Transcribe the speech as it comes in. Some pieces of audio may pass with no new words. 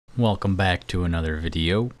Welcome back to another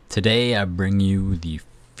video. Today I bring you the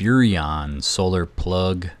Furrion solar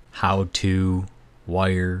plug how to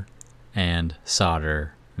wire and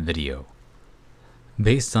solder video.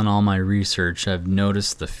 Based on all my research, I've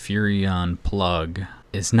noticed the Furrion plug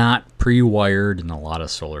is not pre-wired in a lot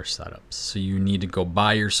of solar setups. So you need to go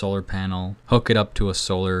buy your solar panel, hook it up to a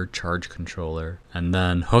solar charge controller, and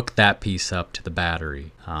then hook that piece up to the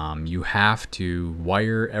battery. You have to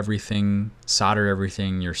wire everything, solder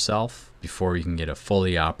everything yourself before you can get a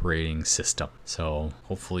fully operating system. So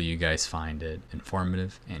hopefully you guys find it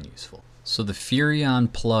informative and useful. So the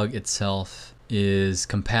Furrion plug itself is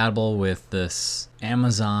compatible with this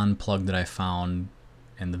Amazon plug that I found,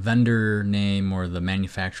 and the vendor name or the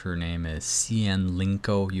manufacturer name is CN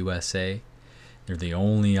Linko USA. They're the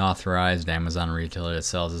only authorized Amazon retailer that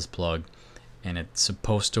sells this plug, and it's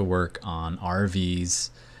supposed to work on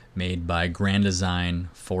RVs made by Grand Design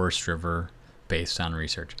Forest River based on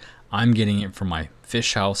research. I'm getting it from my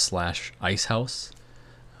fish house / ice house.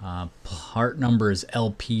 Part number is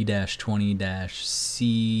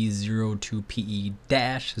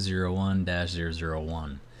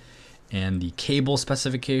LP-20-C02PE-01-001. And the cable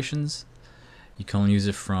specifications, you can only use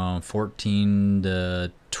it from 14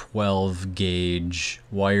 to 12 gauge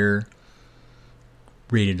wire,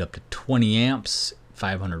 rated up to 20 amps,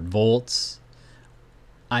 500 volts,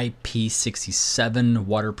 IP67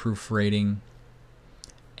 waterproof rating,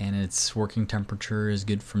 and its working temperature is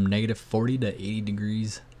good from -40 to 80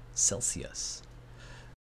 degrees Celsius.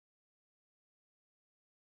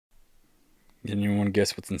 Did anyone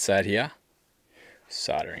guess what's inside here?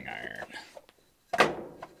 Soldering iron.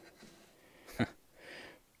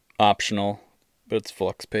 Optional, but it's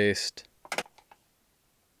flux paste.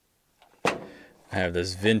 I have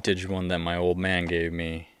this vintage one that my old man gave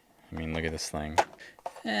me. I mean, look at this thing.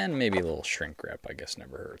 And maybe a little shrink wrap, I guess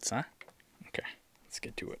never hurts, huh? Okay, let's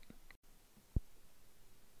get to it.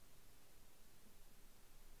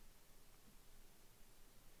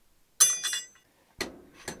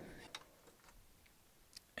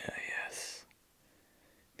 Yes.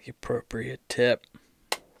 The appropriate tip.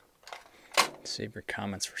 Save your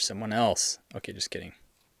comments for someone else. Okay, just kidding.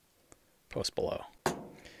 Post below.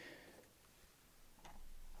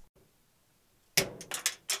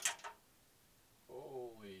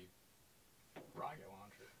 Holy rocket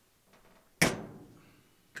launcher.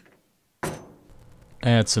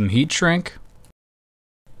 Add some heat shrink.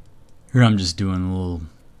 Here I'm just doing a little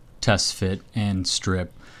test fit and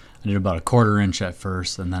strip. I did about 1/4 inch at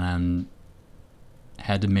first, and then I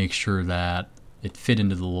had to make sure that it fit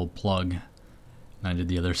into the little plug. And I did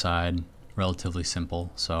the other side, relatively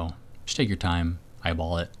simple. So just take your time,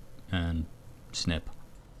 eyeball it, and snip.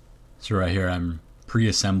 So right here I'm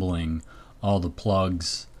pre-assembling all the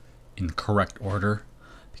plugs in correct order,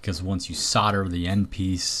 because once you solder the end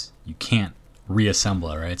piece, you can't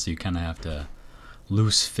reassemble it, right? So you kind of have to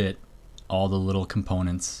loose fit all the little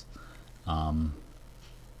components.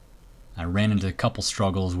 I ran into a couple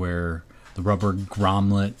struggles where the rubber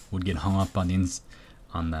grommet would get hung up on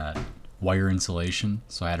that wire insulation,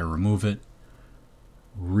 so I had to remove it,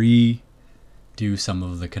 redo some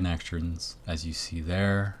of the connections as you see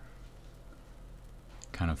there,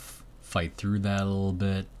 kind of fight through that a little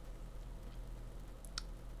bit.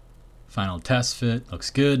 Final test fit,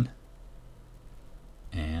 looks good,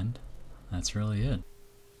 and that's really it.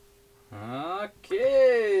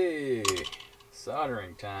 Okay,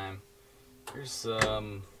 soldering time. Here's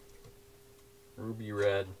some ruby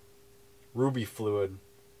fluid.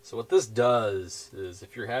 So what this does is,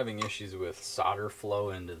 if you're having issues with solder flow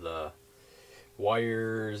into the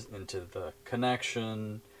wires, into the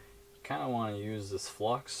connection, you kind of want to use this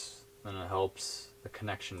flux, and it helps the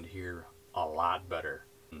connection here a lot better.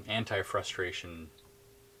 An anti-frustration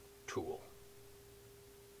tool.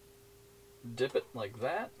 Dip it like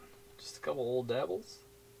that, just a couple old dabbles.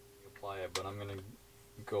 Apply it, but I'm going to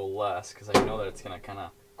go less because I know that it's going to kind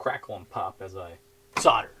of crackle and pop as I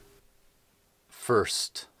solder.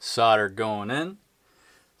 First solder going in.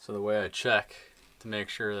 So the way I check to make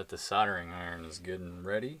sure that the soldering iron is good and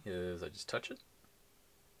ready is I just touch it.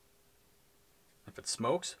 If it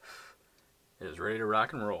smokes, it is ready to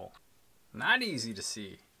rock and roll. Not easy to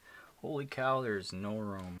see. Holy cow, there's no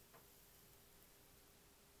room.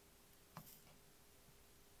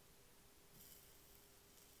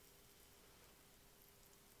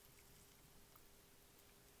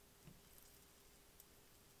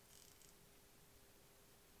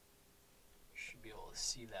 Should be able to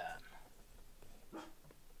see that.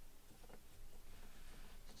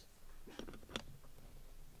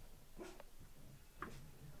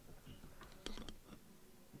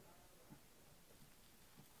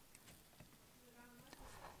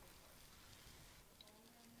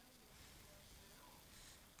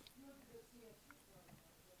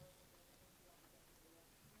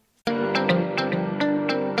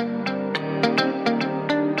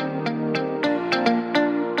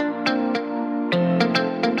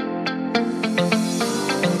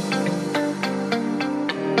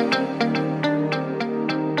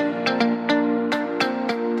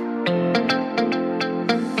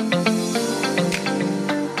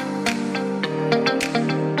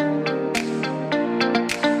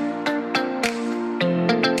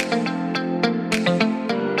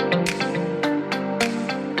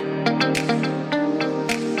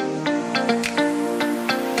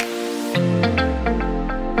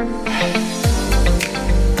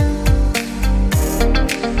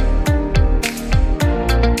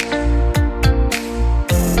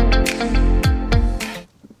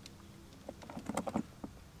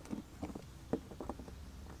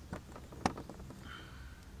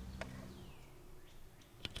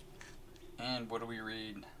 And what do we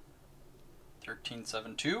read?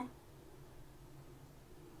 1372?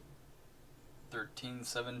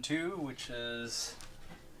 1372, which is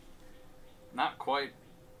not quite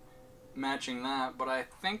matching that, but I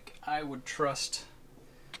think I would trust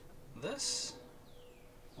this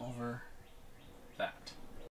over that.